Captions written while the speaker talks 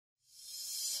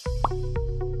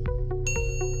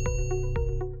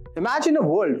Imagine a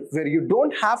world where you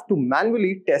don't have to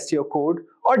manually test your code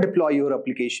or deploy your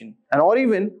application or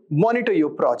even monitor your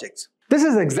projects. This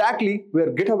is exactly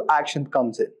where GitHub Action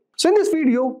comes in. So in this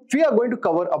video, we are going to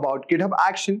cover about GitHub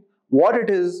Action, what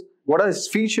it is, what are its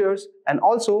features, and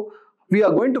also we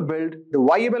are going to build the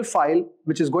YAML file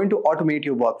which is going to automate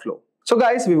your workflow. So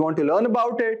guys, we want to learn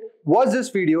about it. Watch this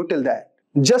video till the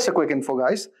end. Just a quick info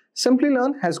guys,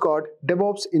 Simplilearn has got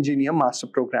DevOps Engineer Master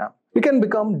Program. You can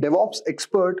become DevOps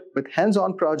expert with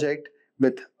hands-on project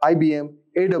with IBM,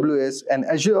 AWS and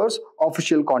Azure's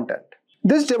official content.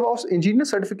 This DevOps Engineer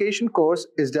Certification course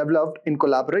is developed in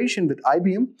collaboration with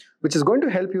IBM, which is going to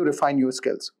help you refine your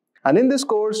skills. And in this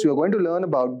course, you are going to learn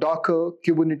about Docker,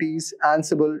 Kubernetes,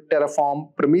 Ansible,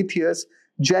 Terraform, Prometheus,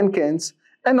 Jenkins,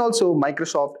 and also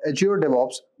Microsoft Azure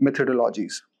DevOps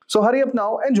methodologies. So hurry up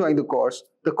now and join the course.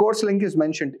 The course link is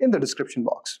mentioned in the description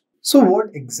box. So what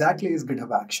exactly is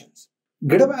GitHub Actions?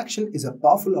 GitHub Action is a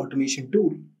powerful automation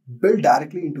tool built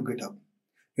directly into GitHub.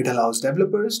 It allows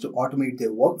developers to automate their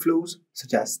workflows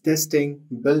such as testing,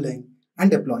 building,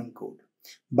 and deploying code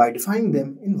by defining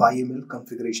them in YAML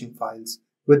configuration files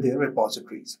with their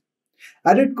repositories.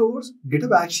 At its core,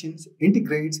 GitHub Actions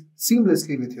integrates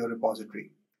seamlessly with your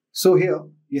repository. So here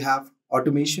you have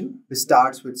automation which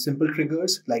starts with simple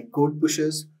triggers like code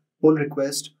pushes, pull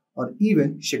requests, or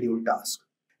even scheduled tasks.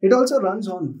 It also runs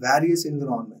on various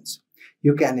environments.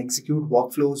 You can execute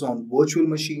workflows on virtual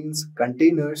machines,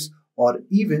 containers, or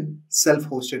even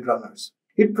self-hosted runners.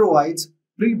 It provides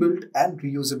pre-built and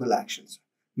reusable actions,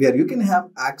 where you can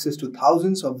have access to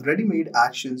thousands of ready-made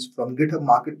actions from GitHub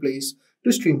Marketplace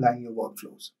to streamline your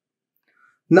workflows.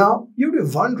 Now, you'd be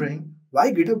wondering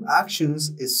why GitHub Actions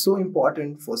is so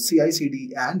important for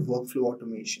CI/CD and workflow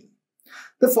automation.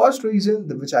 The first reason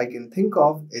which I can think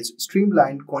of is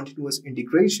streamlined continuous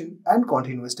integration and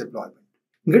continuous deployment.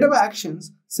 GitHub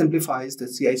Actions simplifies the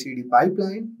CI/CD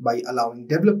pipeline by allowing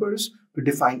developers to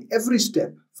define every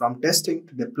step from testing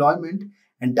to deployment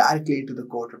and directly into the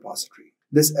code repository.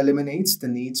 This eliminates the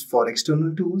needs for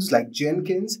external tools like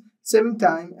Jenkins, saving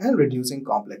time and reducing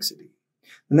complexity.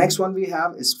 The next one we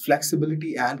have is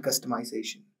flexibility and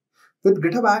customization. With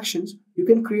GitHub Actions, you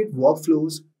can create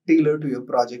workflows tailored to your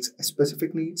project's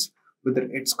specific needs, whether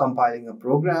it's compiling a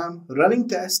program, running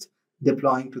tests,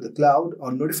 deploying to the cloud,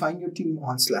 or notifying your team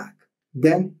on Slack.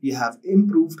 Then you have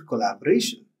improved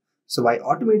collaboration. So by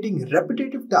automating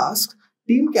repetitive tasks,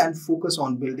 team can focus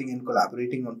on building and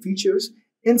collaborating on features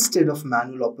instead of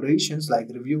manual operations like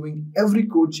reviewing every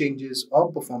code changes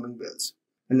or performing builds.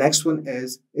 The next one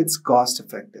is it's cost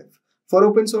effective. For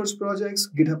open source projects,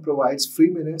 GitHub provides free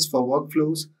minutes for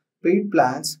workflows, paid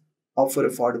plans offer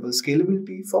affordable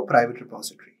scalability for private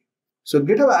repository. So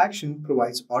GitHub Action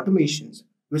provides automations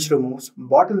which removes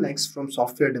bottlenecks from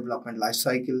software development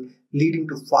lifecycle, leading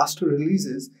to faster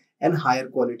releases and higher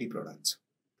quality products.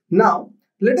 Now,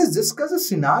 let us discuss a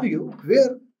scenario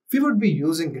where we would be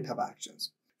using GitHub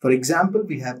Actions. For example,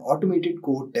 we have automated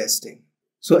code testing.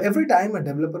 So every time a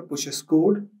developer pushes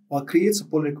code or creates a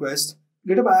pull request,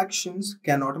 GitHub Actions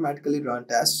can automatically run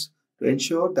tests to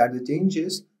ensure that the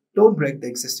changes don't break the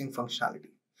existing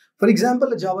functionality. For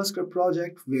example, a JavaScript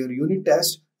project where unit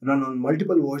tests run on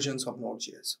multiple versions of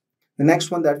Node.js. The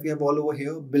next one that we have all over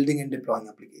here, building and deploying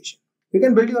application. You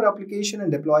can build your application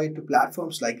and deploy it to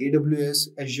platforms like AWS,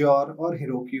 Azure, or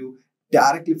Heroku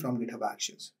directly from GitHub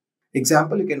Actions.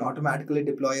 Example, you can automatically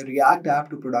deploy a React app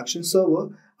to production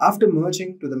server after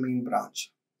merging to the main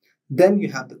branch. Then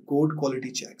you have the code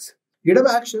quality checks. GitHub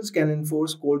Actions can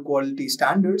enforce code quality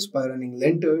standards by running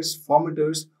linters,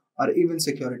 formatters, or even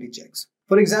security checks.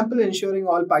 For example, ensuring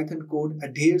all Python code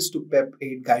adheres to PEP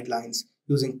 8 guidelines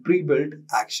using pre-built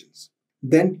actions.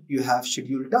 Then you have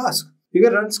scheduled tasks. You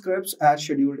can run scripts at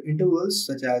scheduled intervals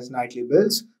such as nightly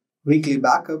builds, weekly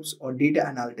backups, or data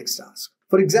analytics tasks.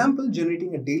 For example,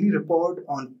 generating a daily report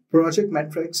on project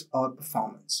metrics or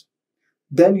performance.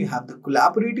 Then you have the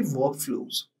collaborative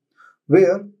workflows,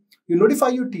 where you notify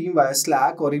your team via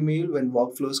Slack or email when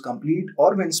workflow is complete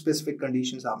or when specific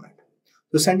conditions are met.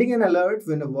 So sending an alert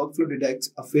when a workflow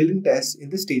detects a failing test in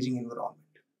the staging environment.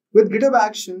 With GitHub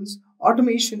Actions,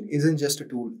 automation isn't just a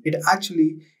tool. It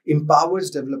actually empowers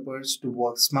developers to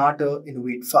work smarter,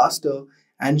 innovate faster,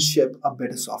 and ship a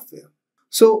better software.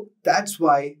 So that's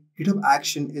why GitHub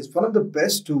Action is one of the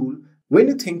best tools when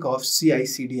you think of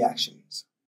CI/CD actions.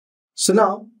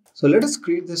 So let us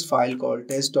create this file called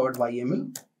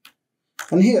test.yml.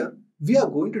 And here we are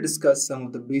going to discuss some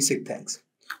of the basic things.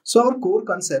 So our core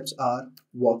concepts are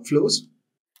workflows,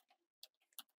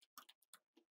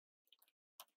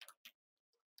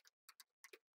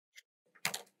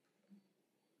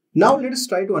 Now let us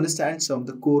try to understand some of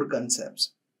the core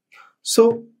concepts.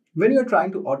 So when you're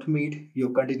trying to automate your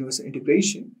continuous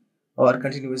integration or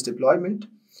continuous deployment,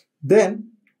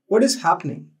 then what is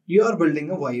happening? You are building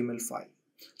a YAML file.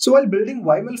 So while building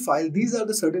YAML file, these are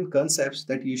the certain concepts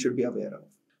that you should be aware of.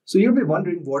 So you'll be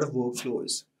wondering what a workflow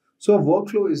is. So a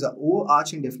workflow is an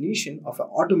overarching definition of an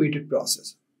automated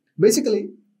process. Basically,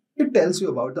 it tells you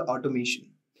about the automation.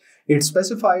 It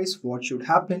specifies what should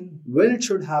happen, when it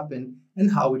should happen,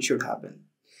 and how it should happen.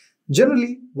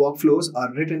 Generally, workflows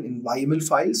are written in YAML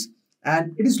files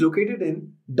and it is located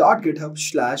in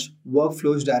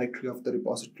 .github/workflows directory of the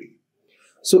repository.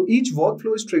 So each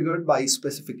workflow is triggered by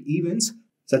specific events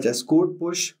such as code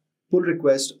push, pull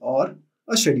request, or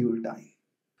a schedule time.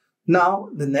 Now,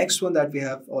 the next one that we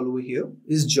have all over here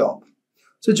is job.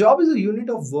 So job is a unit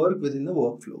of work within the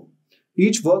workflow.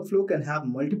 Each workflow can have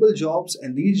multiple jobs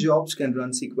and these jobs can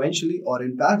run sequentially or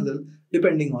in parallel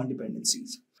depending on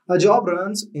dependencies. A job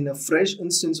runs in a fresh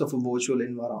instance of a virtual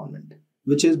environment,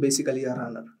 which is basically a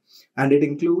runner, and it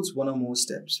includes one or more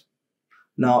steps.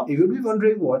 Now, if you'll be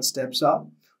wondering what steps are,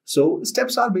 so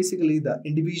steps are basically the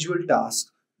individual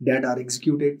tasks that are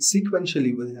executed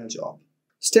sequentially within a job.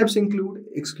 Steps include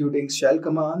executing shell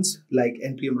commands like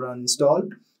npm run install,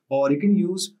 or you can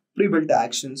use pre-built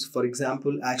actions, for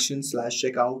example,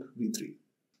 actions/checkout v3.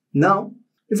 Now,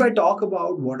 if I talk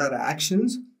about what are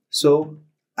actions, so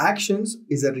actions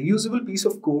is a reusable piece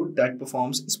of code that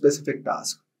performs a specific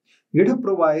task. GitHub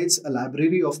provides a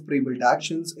library of pre-built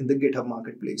actions in the GitHub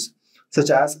marketplace, such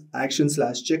as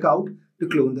action/checkout to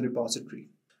clone the repository,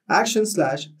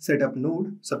 action/setup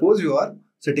node, suppose you are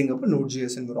setting up a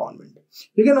Node.js environment.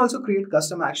 You can also create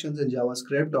custom actions in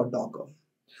JavaScript or Docker.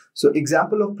 So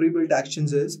example of pre-built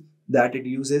actions is that it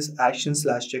uses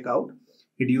action/checkout,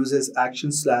 it uses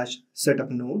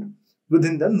action/setup node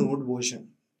within the node version.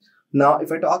 Now,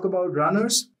 if I talk about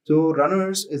runners, so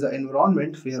runners is an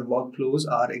environment where workflows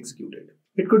are executed.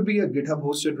 It could be a GitHub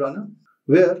hosted runner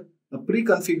where a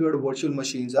pre-configured virtual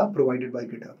machines are provided by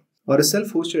GitHub, or a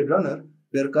self-hosted runner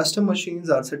where custom machines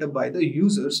are set up by the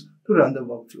users to run the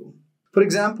workflow. For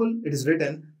example, it is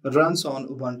written runs on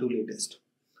Ubuntu latest.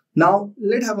 Now,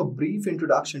 let's have a brief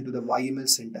introduction to the YAML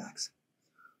syntax.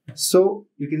 So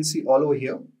you can see all over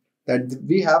here that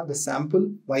we have the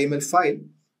sample YAML file,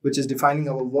 which is defining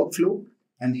our workflow.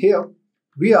 And here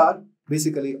we are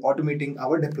basically automating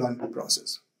our deployment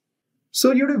process.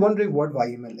 So you'll be wondering what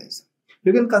YAML is.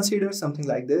 You can consider something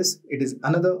like this. It is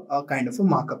another kind of a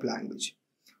markup language,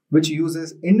 which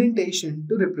uses indentation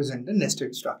to represent the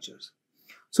nested structures.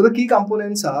 So the key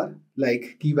components are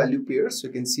like key value pairs.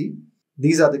 You can see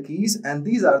these are the keys and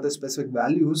these are the specific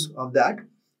values of that,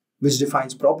 which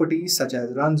defines properties such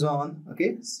as runs on.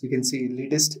 Okay, so you can see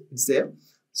latest, it's there.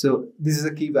 So this is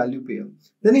a key value pair.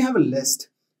 Then you have a list,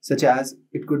 such as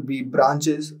it could be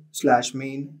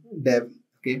branches/main dev.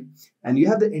 Okay, and you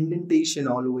have the indentation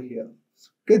all over here.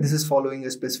 Okay, this is following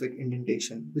a specific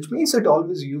indentation, which means it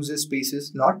always uses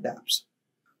spaces, not tabs.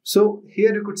 So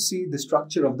here you could see the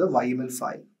structure of the YAML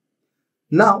file.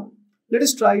 Now, let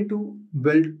us try to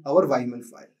build our YAML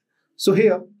file. So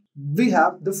here we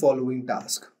have the following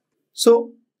task.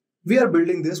 So we are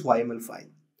building this YAML file.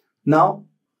 Now,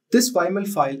 this YAML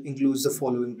file includes the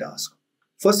following task.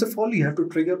 First of all, you have to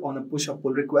trigger on a push or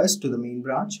pull request to the main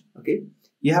branch. Okay,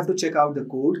 you have to check out the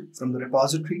code from the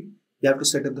repository. You have to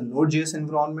set up the Node.js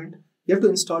environment. You have to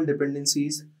install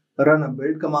dependencies, run a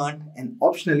build command, and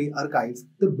optionally archive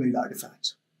the build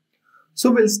artifacts.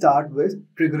 So we'll start with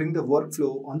triggering the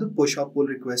workflow on the push or pull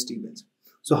request events.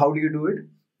 So how do you do it?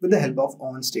 With the help of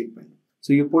on statement.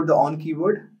 So you put the on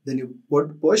keyword, then you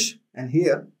put push, and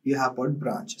here you have put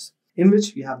branches, in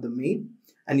which you have the main,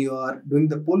 and you are doing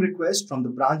the pull request from the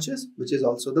branches, which is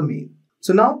also the main.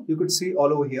 So now you could see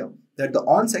all over here that the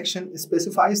on section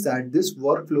specifies that this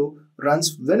workflow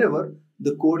runs whenever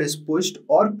the code is pushed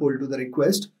or pulled to the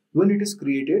request when it is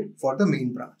created for the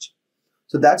main branch.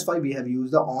 So that's why we have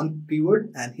used the on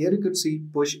keyword, and here you could see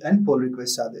push and pull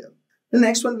requests are there. The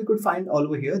next one we could find all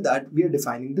over here that we are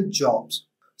defining the jobs.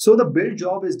 So the build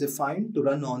job is defined to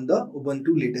run on the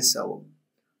Ubuntu latest server.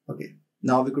 Okay,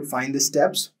 now we could find the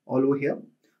steps all over here.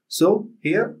 So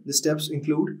here the steps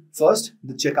include first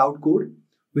the checkout code,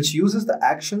 which uses the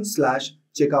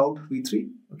action/checkout v3.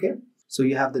 Okay, so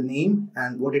you have the name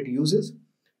and what it uses.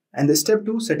 And the step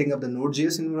 2, setting up the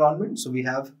Node.js environment. So we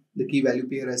have the key value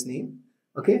pair as name.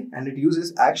 Okay, and it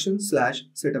uses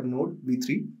action/setup node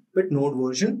v3 with node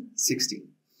version 16.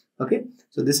 Okay,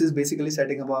 so this is basically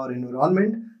setting up our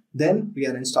environment. Then we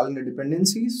are installing the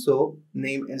dependencies. So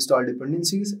name install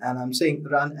dependencies, and I'm saying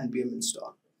run npm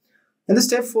install. In the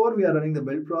step 4, we are running the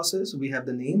build process. We have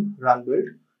the name run build,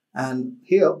 And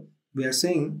here we are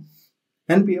saying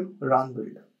npm run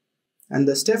build. And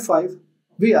the step 5,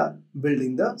 we are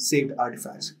building the saved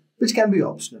artifacts, which can be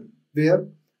optional, where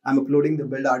I'm uploading the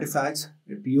build artifacts.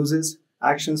 It uses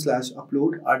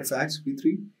action/upload artifacts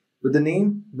v3 with the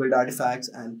name build artifacts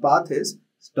and path is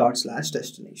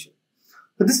 /destination.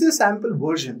 So this is a sample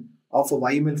version of a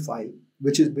YAML file,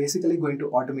 which is basically going to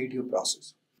automate your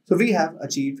process. So we have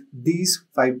achieved these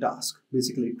 5 tasks,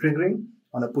 basically triggering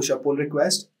on a push or pull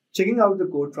request, checking out the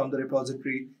code from the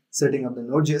repository, setting up the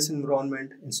Node.js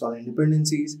environment, installing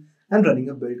dependencies, and running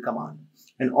a build command,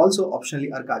 and also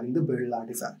optionally archiving the build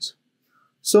artifacts.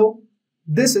 So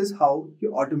this is how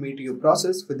you automate your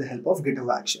process with the help of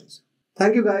GitHub Actions.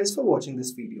 Thank you guys for watching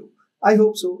this video. I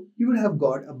hope so you would have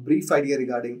got a brief idea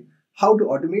regarding how to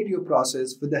automate your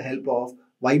process with the help of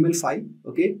YAML file,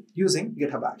 using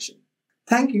GitHub Action.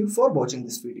 Thank you for watching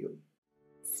this video.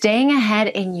 Staying ahead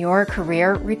in your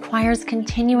career requires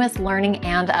continuous learning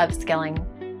and upskilling.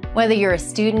 Whether you're a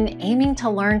student aiming to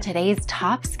learn today's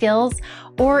top skills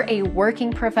or a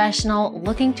working professional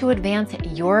looking to advance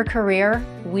your career,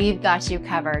 we've got you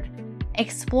covered.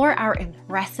 Explore our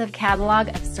impressive catalog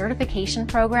of certification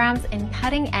programs in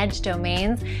cutting-edge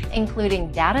domains,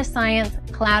 including data science,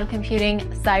 cloud computing,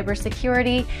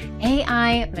 cybersecurity,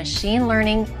 AI, machine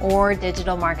learning, or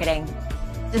digital marketing.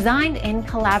 Designed in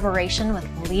collaboration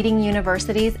with leading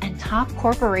universities and top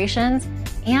corporations,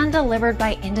 and delivered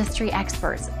by industry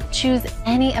experts, choose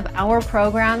any of our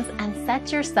programs and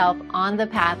set yourself on the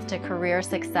path to career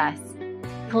success.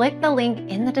 Click the link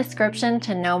in the description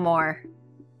to know more.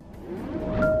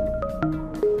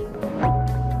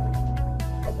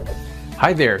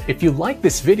 Hi there, if you like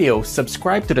this video,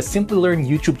 subscribe to the Simplilearn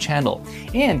YouTube channel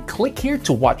and click here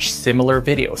to watch similar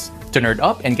videos. To nerd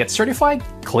up and get certified,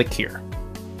 click here.